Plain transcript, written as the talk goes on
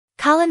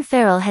Colin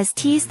Farrell has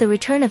teased the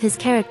return of his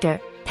character,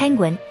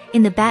 Penguin,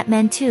 in The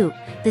Batman 2,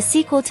 the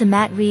sequel to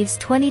Matt Reeves'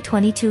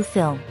 2022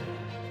 film.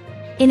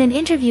 In an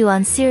interview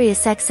on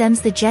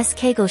SiriusXM's The Jess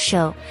Cagle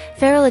Show,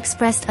 Farrell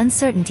expressed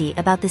uncertainty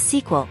about the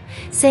sequel,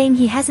 saying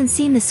he hasn't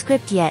seen the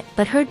script yet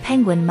but heard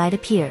Penguin might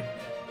appear.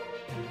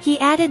 He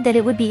added that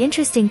it would be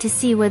interesting to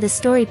see where the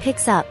story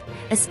picks up,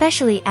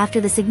 especially after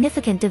the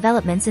significant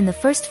developments in the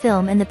first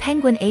film and the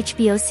Penguin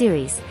HBO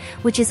series,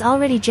 which is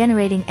already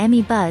generating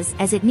Emmy buzz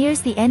as it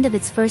nears the end of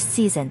its first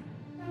season.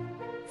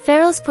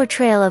 Farrell's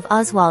portrayal of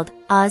Oswald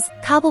Oz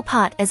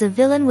Cobblepot as a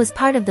villain was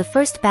part of the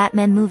first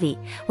Batman movie,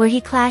 where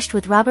he clashed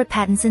with Robert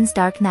Pattinson's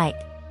Dark Knight.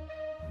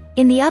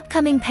 In the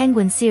upcoming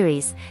Penguin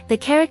series, the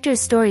character's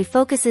story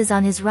focuses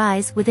on his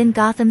rise within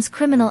Gotham's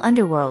criminal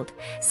underworld,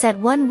 set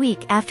 1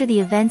 week after the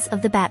events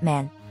of The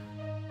Batman.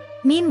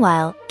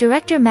 Meanwhile,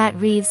 director Matt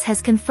Reeves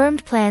has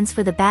confirmed plans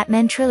for the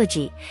Batman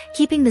trilogy,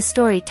 keeping the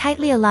story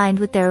tightly aligned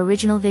with their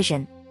original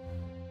vision.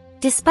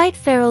 Despite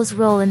Farrell's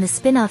role in the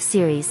spin-off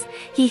series,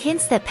 he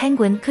hints that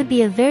Penguin could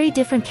be a very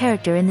different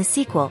character in the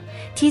sequel,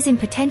 teasing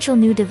potential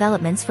new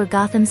developments for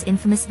Gotham's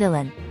infamous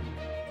villain.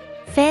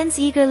 Fans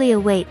eagerly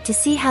await to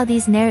see how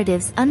these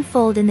narratives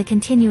unfold in the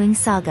continuing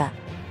saga.